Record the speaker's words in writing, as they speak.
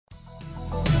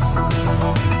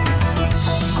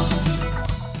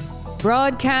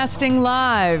Broadcasting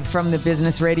live from the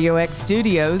Business Radio X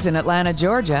studios in Atlanta,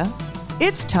 Georgia,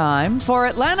 it's time for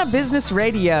Atlanta Business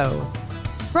Radio.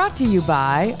 Brought to you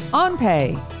by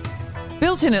OnPay.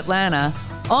 Built in Atlanta,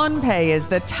 OnPay is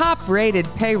the top-rated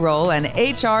payroll and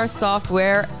HR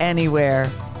software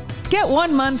anywhere. Get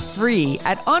 1 month free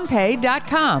at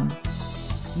onpay.com.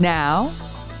 Now,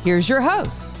 here's your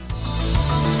host.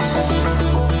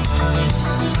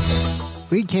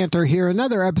 Lee Cantor here,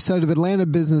 another episode of Atlanta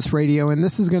Business Radio, and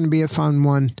this is going to be a fun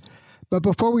one. But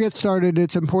before we get started,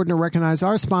 it's important to recognize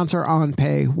our sponsor,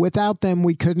 OnPay. Without them,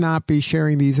 we could not be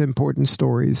sharing these important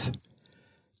stories.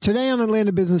 Today on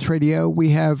Atlanta Business Radio, we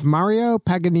have Mario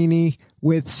Paganini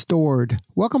with Stored.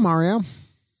 Welcome, Mario.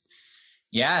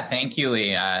 Yeah, thank you,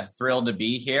 Lee. Thrilled to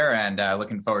be here and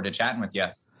looking forward to chatting with you.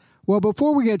 Well,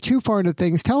 before we get too far into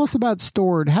things, tell us about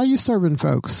Stored. How you serving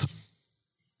folks?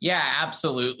 Yeah,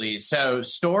 absolutely. So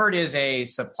Stored is a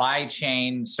supply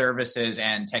chain services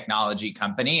and technology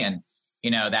company. And,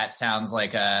 you know, that sounds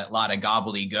like a lot of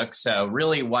gobbledygook. So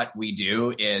really what we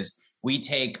do is we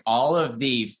take all of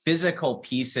the physical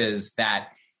pieces that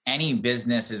any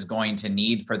business is going to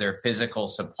need for their physical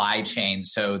supply chain.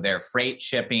 So their freight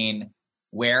shipping,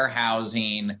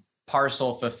 warehousing,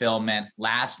 parcel fulfillment,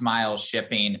 last mile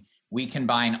shipping. We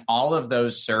combine all of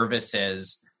those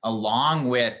services along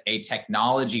with a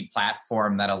technology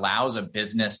platform that allows a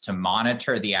business to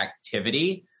monitor the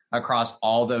activity across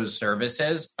all those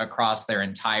services across their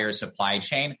entire supply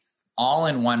chain, all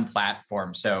in one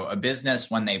platform. So a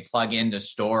business, when they plug into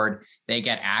Stored, they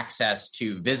get access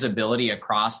to visibility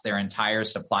across their entire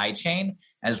supply chain,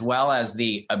 as well as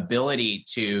the ability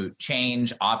to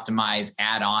change, optimize,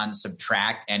 add on,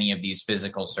 subtract any of these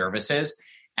physical services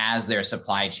as their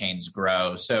supply chains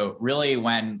grow. So really,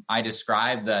 when I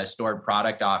describe the Stored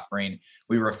product offering,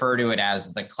 we refer to it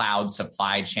as the cloud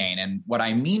supply chain. And what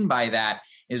I mean by that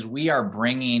is we are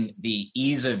bringing the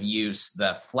ease of use,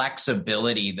 the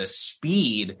flexibility, the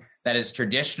speed that is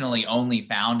traditionally only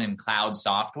found in cloud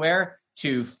software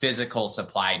to physical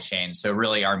supply chain. So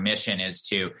really our mission is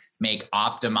to make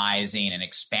optimizing and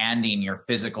expanding your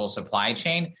physical supply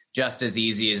chain just as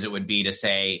easy as it would be to,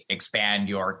 say, expand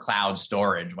your cloud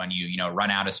storage when you run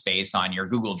out of space on your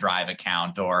Google Drive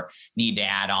account or need to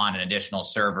add on an additional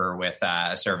server with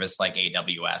a service like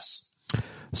AWS.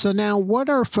 So now what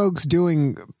are folks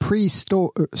doing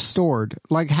pre-stored?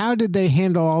 Like, how did they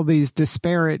handle all these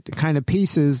disparate kind of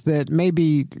pieces that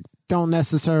maybe don't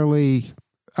necessarily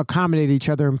accommodate each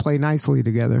other and play nicely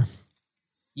together?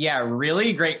 Yeah,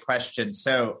 really great question.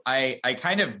 So I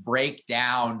kind of break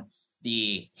down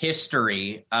the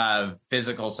history of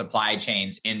physical supply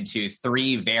chains into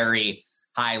three very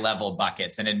high-level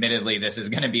buckets. And admittedly, this is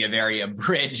going to be a very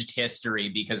abridged history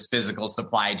because physical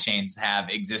supply chains have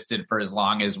existed for as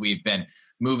long as we've been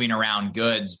moving around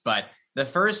goods. But the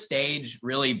first stage,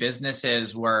 really,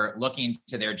 businesses were looking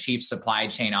to their chief supply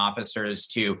chain officers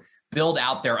to build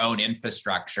out their own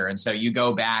infrastructure. And so you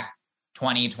go back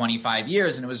 20, 25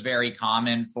 years, and it was very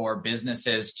common for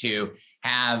businesses to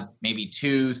have maybe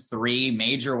 2, 3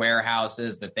 major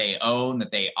warehouses that they own,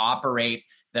 that they operate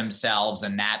themselves,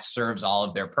 and that serves all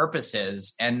of their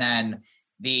purposes. And then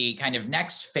the kind of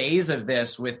next phase of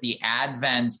this, with the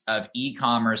advent of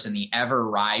e-commerce and the ever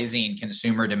rising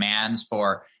consumer demands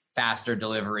for faster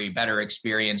delivery, better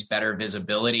experience, better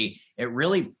visibility, it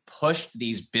really pushed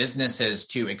these businesses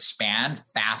to expand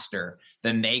faster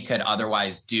than they could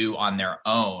otherwise do on their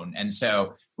own. And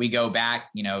so we go back,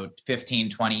 15,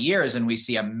 20 years, and we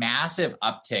see a massive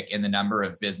uptick in the number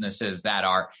of businesses that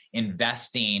are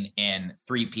investing in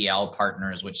 3PL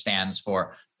partners, which stands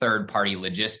for third-party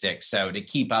logistics. So to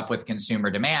keep up with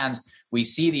consumer demands, we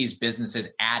see these businesses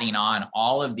adding on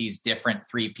all of these different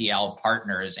 3PL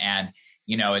partners. And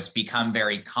it's become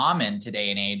very common today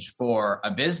and age for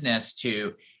a business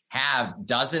to have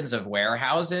dozens of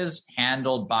warehouses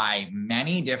handled by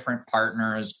many different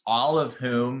partners, all of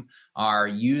whom are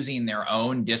using their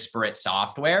own disparate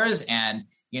softwares. And,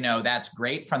 that's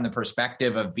great from the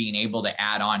perspective of being able to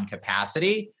add on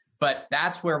capacity. But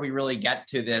that's where we really get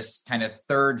to this kind of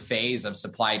third phase of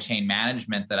supply chain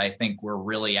management that I think we're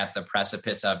really at the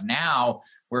precipice of now,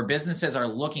 where businesses are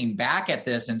looking back at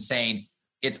this and saying,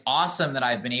 it's awesome that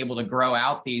I've been able to grow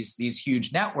out these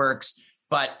huge networks,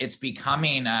 but it's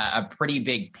becoming a pretty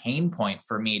big pain point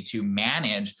for me to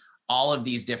manage all of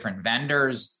these different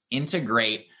vendors,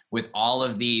 integrate with all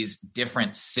of these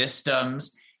different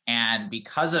systems. And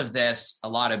because of this, a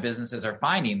lot of businesses are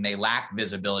finding they lack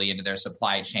visibility into their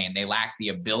supply chain. They lack the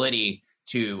ability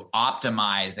to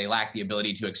optimize. They lack the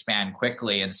ability to expand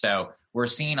quickly. And so we're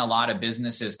seeing a lot of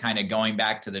businesses kind of going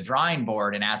back to the drawing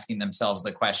board and asking themselves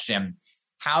the question,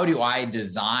 how do I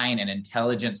design an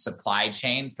intelligent supply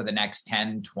chain for the next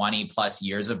 10, 20 plus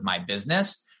years of my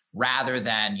business, rather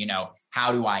than,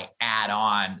 how do I add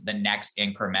on the next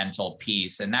incremental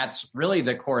piece? And that's really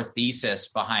the core thesis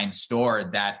behind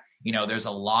Stored, that, there's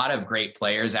a lot of great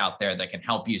players out there that can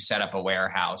help you set up a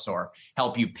warehouse or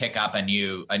help you pick up a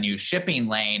new shipping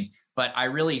lane. But I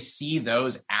really see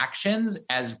those actions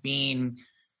as being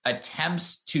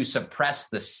attempts to suppress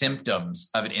the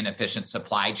symptoms of an inefficient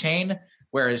supply chain,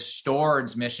 whereas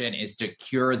Stored's mission is to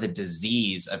cure the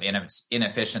disease of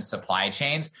inefficient supply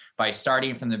chains by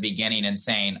starting from the beginning and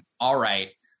saying, all right,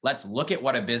 let's look at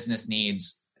what a business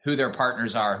needs, who their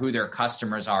partners are, who their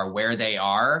customers are, where they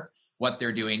are, what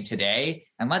they're doing today,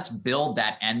 and let's build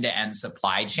that end-to-end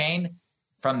supply chain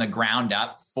from the ground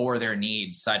up for their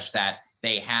needs, such that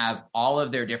they have all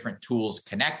of their different tools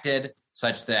connected,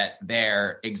 such that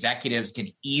their executives can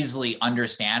easily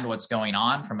understand what's going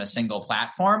on from a single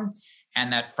platform.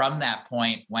 And that from that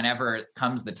point, whenever it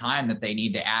comes the time that they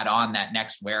need to add on that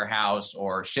next warehouse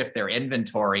or shift their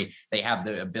inventory, they have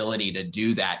the ability to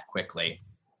do that quickly.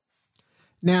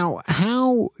 Now,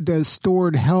 how does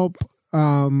Stored help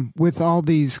with all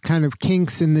these kind of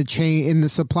kinks in the chain, in the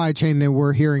supply chain that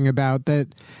we're hearing about,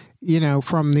 that,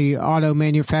 from the auto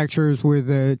manufacturers where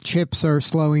the chips are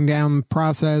slowing down the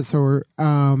process, or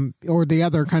the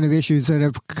other kind of issues that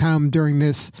have come during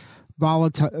this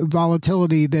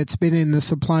volatility that's been in the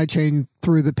supply chain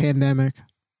through the pandemic?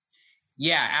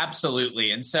 Yeah,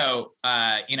 absolutely. And so,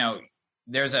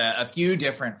 there's a few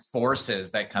different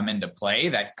forces that come into play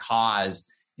that cause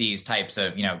these types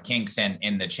of, kinks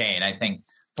in the chain. I think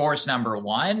force number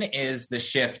one is the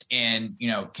shift in,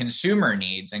 consumer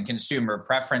needs and consumer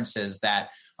preferences, that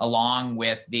along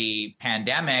with the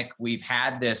pandemic, we've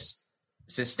had this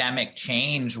systemic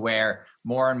change where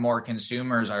more and more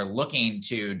consumers are looking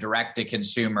to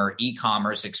direct-to-consumer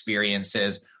e-commerce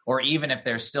experiences, or even if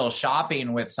they're still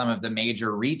shopping with some of the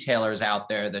major retailers out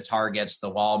there, the Targets,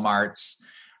 the Walmarts,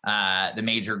 the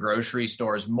major grocery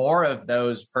stores, more of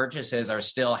those purchases are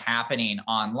still happening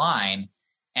online.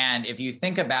 And if you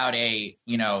think about a,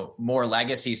 more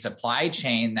legacy supply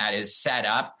chain that is set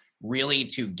up really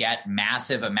to get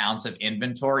massive amounts of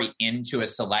inventory into a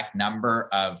select number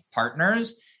of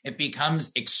partners, it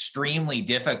becomes extremely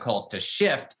difficult to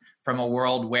shift from a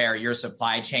world where your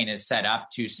supply chain is set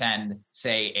up to send,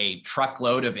 say, a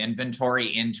truckload of inventory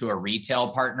into a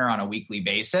retail partner on a weekly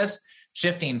basis,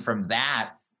 shifting from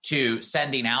that to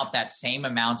sending out that same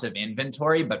amount of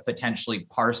inventory, but potentially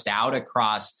parsed out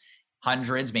across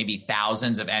hundreds, maybe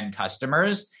thousands of end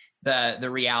customers. The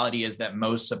reality is that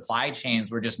most supply chains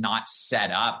were just not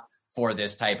set up for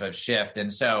this type of shift.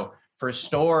 And so for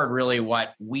Stored, really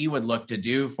what we would look to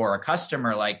do for a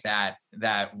customer like that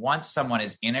once someone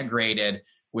is integrated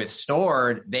with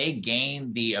Stored, they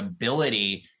gain the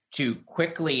ability to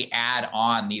quickly add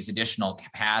on these additional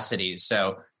capacities.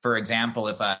 So for example,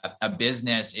 if a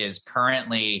business is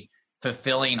currently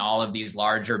fulfilling all of these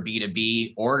larger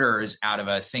B2B orders out of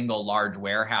a single large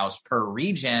warehouse per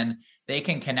region, they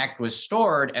can connect with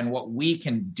Stored. And what we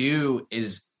can do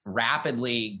is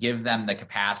rapidly give them the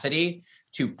capacity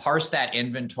to parse that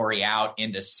inventory out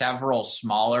into several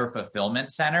smaller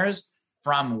fulfillment centers,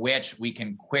 from which we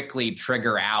can quickly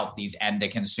trigger out these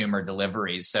end-to-consumer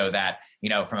deliveries, so that,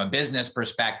 from a business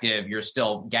perspective, you're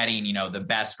still getting, the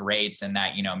best rates, and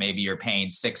that, maybe you're paying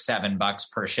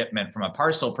 $6-7 per shipment from a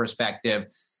parcel perspective,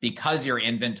 because your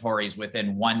inventory is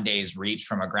within 1 day's reach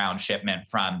from a ground shipment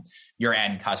from your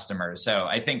end customers. So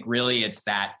I think really it's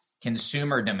that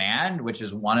consumer demand, which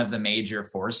is one of the major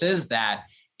forces that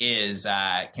is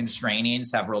constraining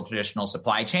several traditional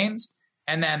supply chains.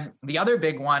 And then the other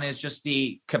big one is just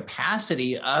the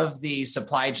capacity of the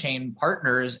supply chain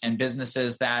partners and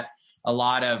businesses that a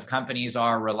lot of companies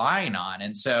are relying on.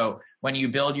 And so when you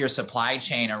build your supply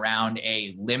chain around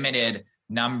a limited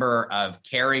number of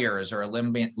carriers or a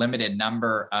limited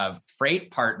number of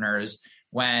freight partners,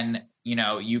 when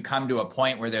you come to a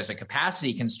point where there's a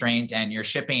capacity constraint and you're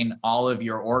shipping all of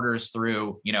your orders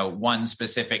through, one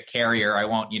specific carrier. I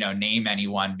won't, name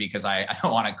anyone, because I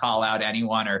don't want to call out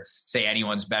anyone or say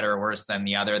anyone's better or worse than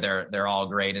the other. They're all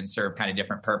great and serve kind of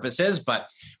different purposes. But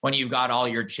when you've got all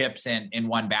your chips in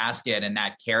one basket and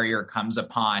that carrier comes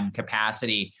upon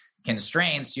capacity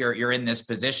constraints, you're in this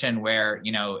position where,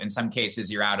 in some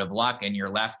cases you're out of luck and you're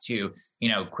left to,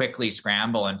 quickly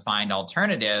scramble and find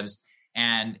alternatives.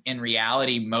 And in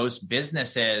reality, most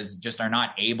businesses just are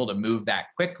not able to move that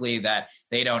quickly, that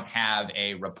they don't have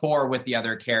a rapport with the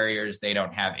other carriers. They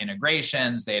don't have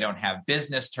integrations. They don't have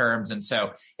business terms. And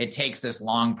so it takes this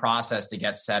long process to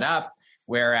get set up,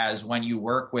 Whereas when you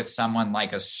work with someone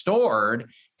like a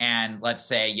Stored, and let's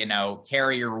say,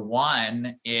 carrier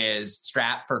one is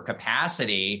strapped for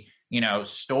capacity,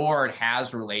 Stored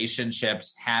has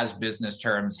relationships, has business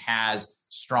terms, has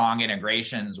strong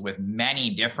integrations with many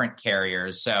different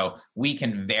carriers. So we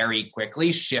can very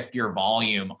quickly shift your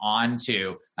volume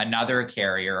onto another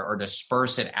carrier or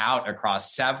disperse it out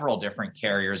across several different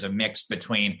carriers, a mix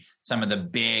between some of the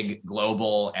big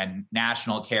global and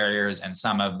national carriers and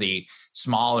some of the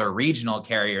smaller regional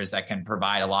carriers that can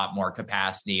provide a lot more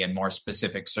capacity and more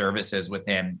specific services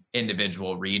within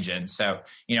individual regions. So,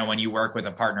 when you work with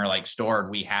a partner like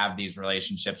Stored, we have these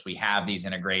relationships, we have these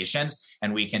integrations,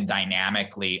 and we can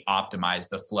dynamically optimize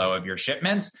the flow of your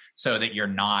shipments so that you're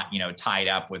not, tied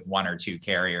up with one or two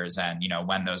carriers. And,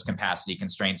 when those capacity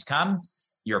constraints come,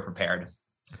 you're prepared.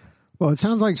 Well, it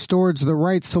sounds like Stored's the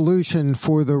right solution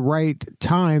for the right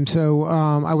time. So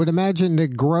I would imagine the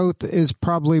growth is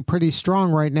probably pretty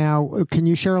strong right now. Can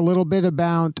you share a little bit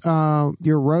about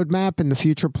your roadmap and the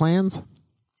future plans?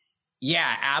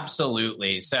 Yeah,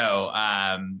 absolutely. So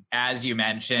as you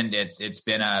mentioned, it's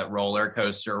been a roller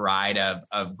coaster ride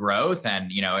of growth,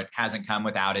 and it hasn't come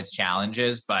without its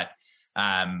challenges, but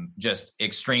just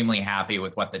extremely happy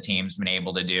with what the team's been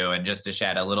able to do. And just to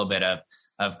shed a little bit of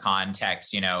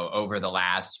context, over the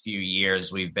last few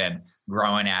years, we've been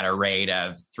growing at a rate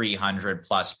of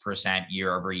 300+%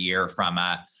 year over year from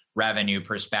a revenue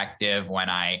perspective.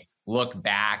 When I look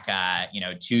back,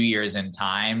 2 years in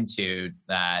time to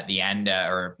the end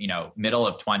middle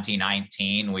of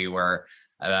 2019, we were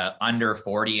under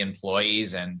 40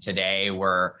 employees, and today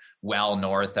we're well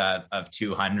north of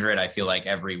 200. I feel like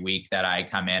every week that I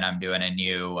come in, I'm doing a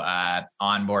new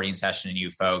onboarding session of new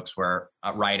folks. We're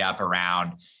right up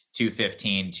around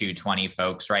 215, 220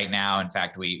 folks right now. In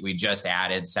fact, we just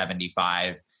added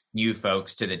 75 new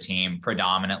folks to the team,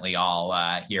 predominantly all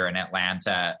here in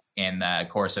Atlanta in the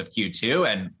course of Q2.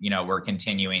 And, we're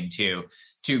continuing to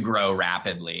grow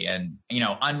rapidly. And,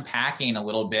 unpacking a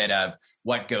little bit of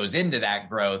what goes into that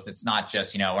growth, it's not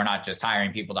just, we're not just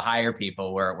hiring people to hire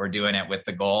people. We're doing it with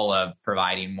the goal of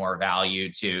providing more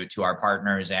value to our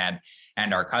partners and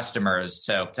our customers.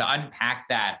 So to unpack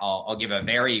that, I'll give a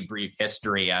very brief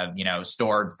history of,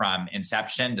 Stored from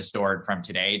inception to Stored from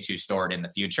today to Stored in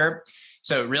the future.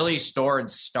 So really Stored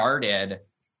started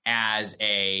as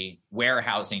a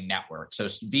warehousing network. So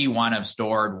V1 of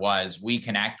Stored was we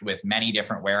connect with many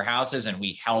different warehouses and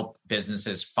we help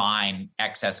businesses find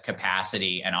excess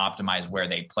capacity and optimize where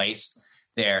they place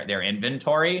their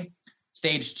inventory.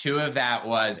 Stage 2 of that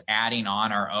was adding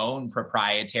on our own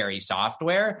proprietary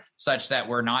software such that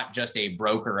we're not just a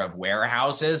broker of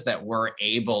warehouses, that we're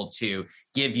able to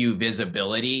give you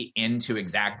visibility into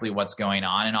exactly what's going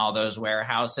on in all those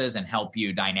warehouses and help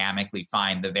you dynamically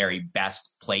find the very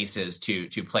best places to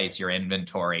place your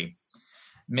inventory.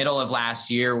 Middle of last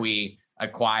year, we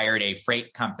acquired a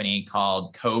freight company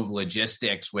called Cove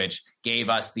Logistics, which gave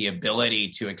us the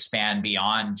ability to expand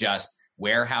beyond just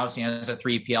warehousing as a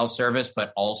 3PL service,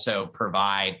 but also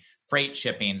provide freight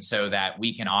shipping so that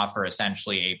we can offer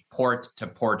essentially a port to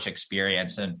port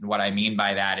experience. And what I mean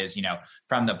by that is,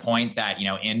 from the point that,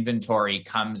 inventory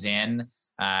comes in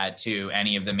to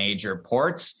any of the major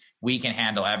ports, we can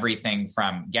handle everything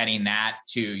from getting that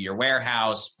to your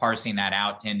warehouse, parsing that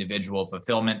out to individual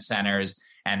fulfillment centers,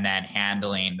 and then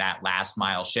handling that last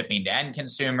mile shipping to end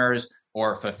consumers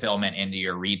or fulfillment into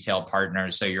your retail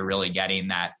partners. So you're really getting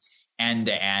that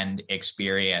end-to-end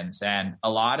experience. And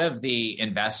a lot of the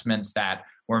investments that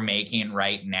we're making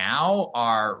right now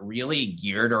are really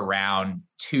geared around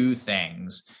two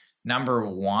things. Number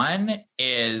one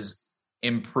is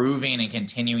improving and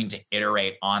continuing to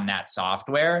iterate on that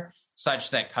software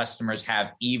such that customers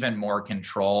have even more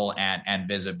control and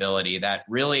visibility. That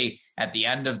really, at the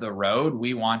end of the road,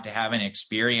 we want to have an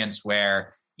experience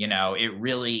where, it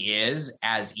really is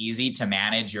as easy to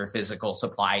manage your physical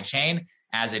supply chain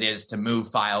as it is to move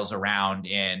files around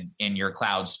in your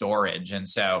cloud storage. And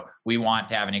so we want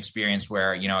to have an experience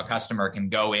where, a customer can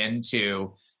go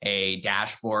into a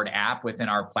dashboard app within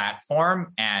our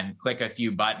platform and click a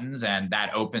few buttons, and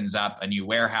that opens up a new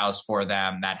warehouse for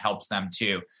them that helps them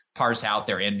to parse out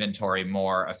their inventory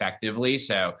more effectively.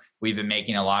 So we've been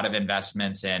making a lot of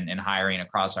investments in hiring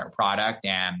across our product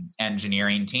and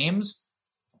engineering teams.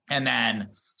 And then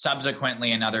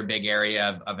subsequently, another big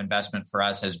area of investment for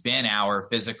us has been our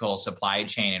physical supply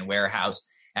chain and warehouse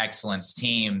excellence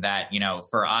team that,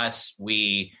 for us,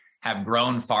 we have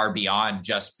grown far beyond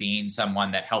just being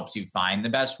someone that helps you find the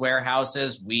best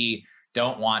warehouses. We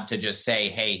don't want to just say,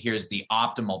 hey, here's the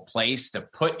optimal place to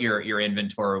put your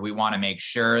inventory. We want to make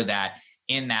sure that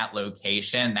in that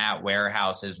location, that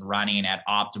warehouse is running at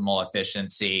optimal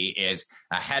efficiency, is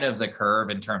ahead of the curve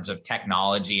in terms of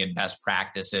technology and best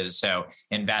practices. So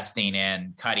investing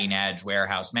in cutting edge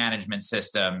warehouse management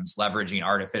systems, leveraging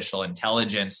artificial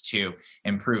intelligence to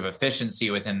improve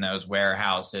efficiency within those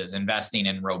warehouses, investing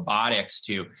in robotics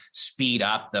to speed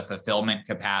up the fulfillment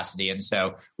capacity. And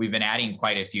so we've been adding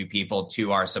quite a few people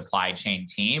to our supply chain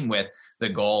team with the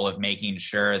goal of making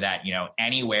sure that,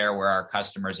 anywhere where our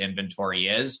customers' inventory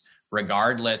is,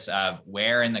 regardless of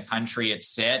where in the country it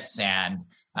sits and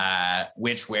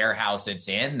which warehouse it's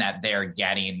in, that they're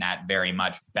getting that very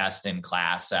much best in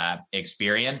class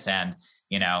experience. And,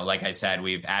 like I said,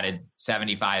 we've added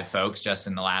 75 folks just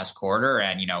in the last quarter,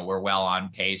 and, we're well on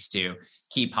pace to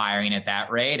keep hiring at that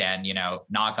rate. And,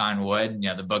 knock on wood,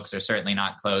 the books are certainly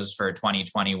not closed for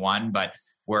 2021, but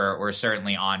we're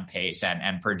certainly on pace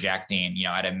and projecting,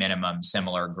 at a minimum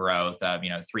similar growth of,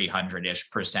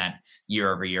 300-ish%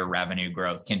 year-over-year revenue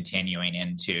growth continuing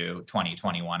into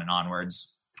 2021 and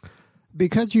onwards.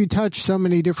 Because you touch so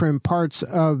many different parts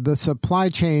of the supply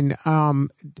chain,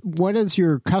 what does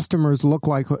your customers look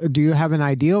like? Do you have an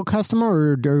ideal customer,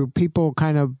 or do people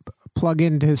kind of plug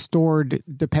into Stord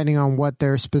depending on what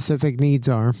their specific needs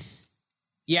are?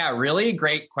 Yeah, really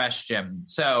great question.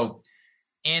 So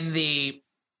in the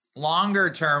longer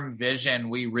term vision,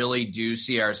 we really do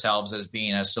see ourselves as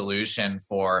being a solution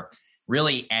for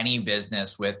really any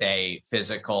business with a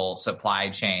physical supply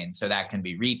chain. So that can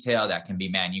be retail, that can be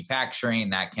manufacturing,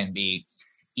 that can be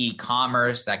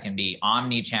e-commerce, that can be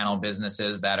omni-channel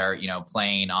businesses that are,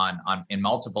 playing on in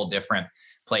multiple different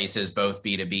places, both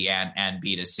B2B and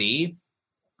B2C.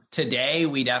 Today,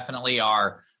 we definitely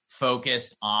are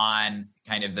focused on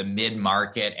kind of the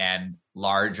mid-market and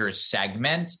larger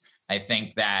segment. I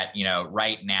think that,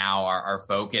 right now our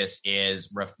focus is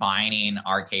refining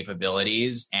our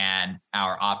capabilities and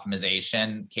our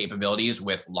optimization capabilities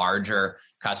with larger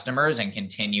customers and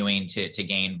continuing to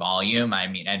gain volume. I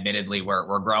mean, admittedly,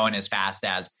 we're growing as fast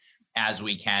as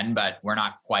we can, but we're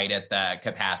not quite at the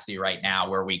capacity right now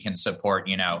where we can support,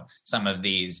 some of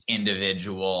these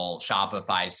individual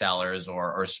Shopify sellers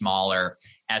or smaller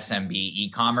SMB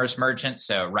e-commerce merchants.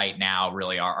 So right now,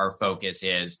 really our focus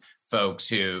is folks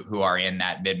who are in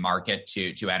that mid-market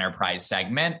to enterprise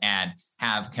segment and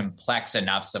have complex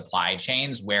enough supply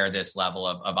chains where this level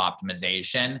of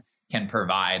optimization can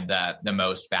provide the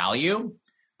most value.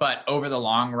 But over the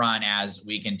long run, as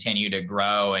we continue to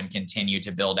grow and continue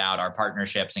to build out our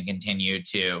partnerships and continue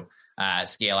to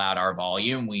scale out our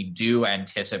volume, we do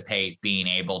anticipate being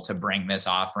able to bring this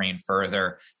offering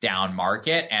further down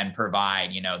market and provide,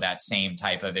 that same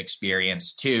type of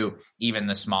experience to even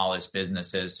the smallest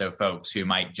businesses. So folks who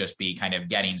might just be kind of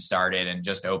getting started and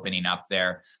just opening up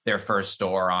their first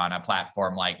store on a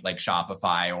platform like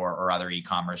Shopify or other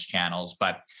e-commerce channels.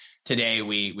 But today,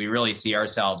 we really see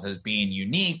ourselves as being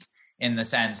unique in the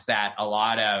sense that a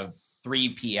lot of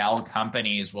 3PL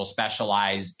companies will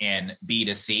specialize in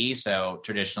B2C, so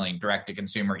traditionally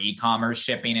direct-to-consumer e-commerce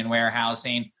shipping and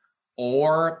warehousing,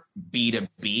 or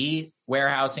B2B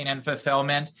warehousing and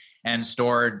fulfillment. And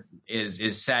Stord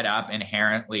is set up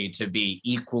inherently to be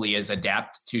equally as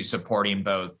adept to supporting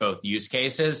both use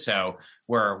cases. So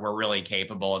we're really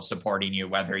capable of supporting you,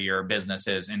 whether your business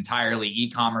is entirely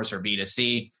e-commerce or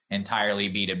B2C, entirely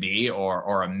B2B,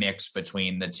 or a mix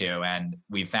between the two. And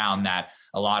we found that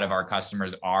a lot of our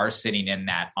customers are sitting in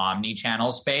that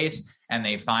omni-channel space, and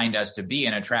they find us to be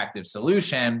an attractive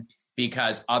solution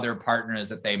because other partners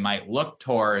that they might look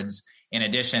towards, in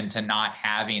addition to not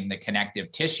having the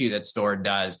connective tissue that Stord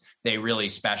does, they really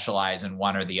specialize in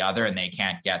one or the other, and they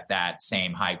can't get that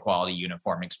same high quality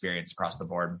uniform experience across the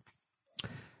board.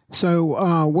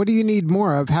 So what do you need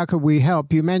more of? How could we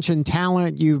help? You mentioned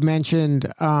talent. You've mentioned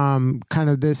kind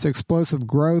of this explosive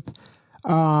growth.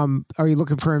 Are you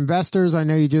looking for investors? I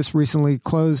know you just recently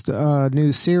closed a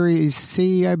new Series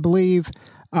C, I believe.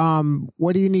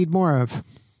 What do you need more of?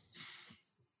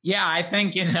 Yeah, I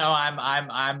think,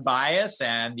 I'm biased,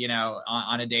 and,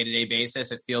 on a day-to-day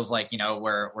basis, it feels like,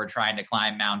 we're trying to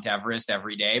climb Mount Everest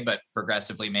every day, but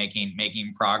progressively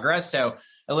making progress. So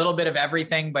a little bit of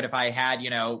everything. But if I had,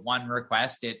 one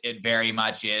request, it very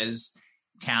much is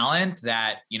talent.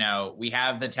 That, we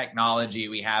have the technology,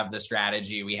 we have the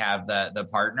strategy, we have the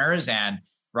partners. And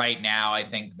right now, I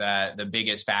think the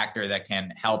biggest factor that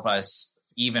can help us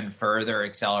even further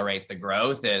accelerate the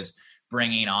growth is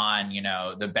bringing on,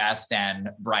 the best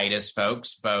and brightest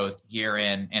folks, both here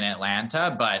in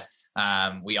Atlanta, but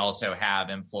We also have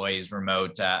employees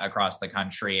remote across the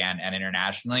country and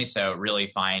internationally. So really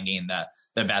finding the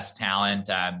best talent.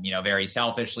 Very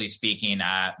selfishly speaking,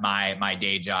 my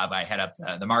day job, I head up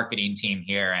the marketing team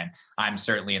here, and I'm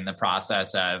certainly in the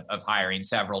process of hiring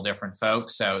several different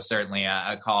folks. So certainly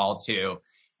a call to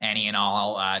any and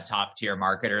all top tier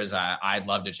marketers. I'd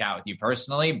love to chat with you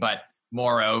personally, but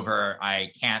moreover,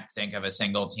 I can't think of a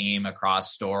single team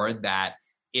across Stord that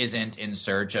isn't in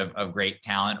search of great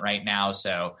talent right now.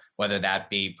 So whether that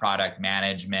be product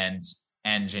management,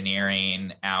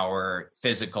 engineering, our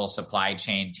physical supply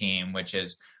chain team, which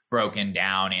is broken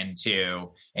down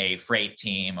into a freight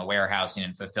team, a warehousing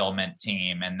and fulfillment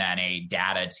team, and then a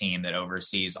data team that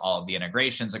oversees all of the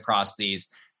integrations across these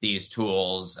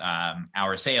tools,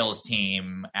 our sales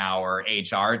team, our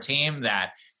HR team,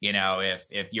 that,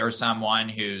 if you're someone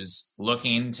who's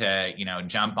looking to,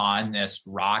 jump on this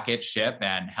rocket ship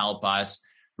and help us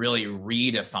really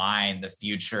redefine the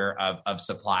future of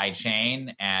supply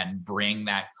chain and bring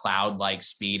that cloud-like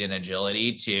speed and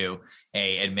agility to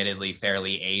a admittedly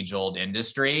fairly age-old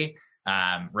industry,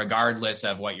 regardless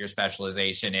of what your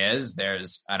specialization is,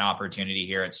 there's an opportunity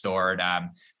here at Stord.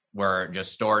 We're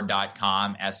just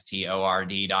stord.com,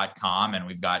 STORD.com, and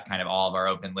we've got kind of all of our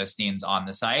open listings on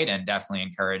the site, and definitely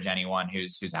encourage anyone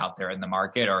who's out there in the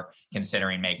market or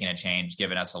considering making a change,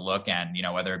 giving us a look. And,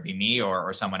 whether it be me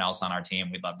or someone else on our team,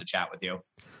 we'd love to chat with you.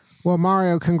 Well,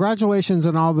 Mario, congratulations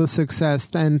on all the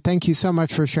success, and thank you so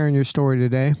much for sharing your story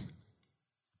today.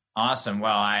 Awesome.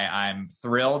 Well, I'm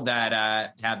thrilled that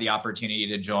to have the opportunity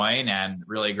to join, and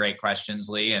really great questions,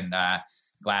 Lee, and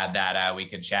glad that we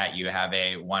could chat. You have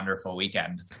a wonderful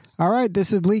weekend. All right.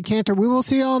 This is Lee Cantor. We will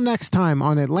see you all next time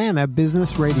on Atlanta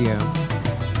Business Radio.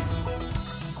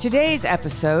 Today's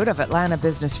episode of Atlanta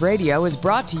Business Radio is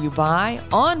brought to you by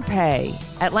OnPay,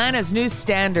 Atlanta's new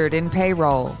standard in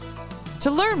payroll. To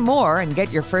learn more and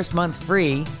get your first month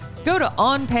free, go to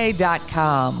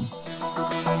onpay.com.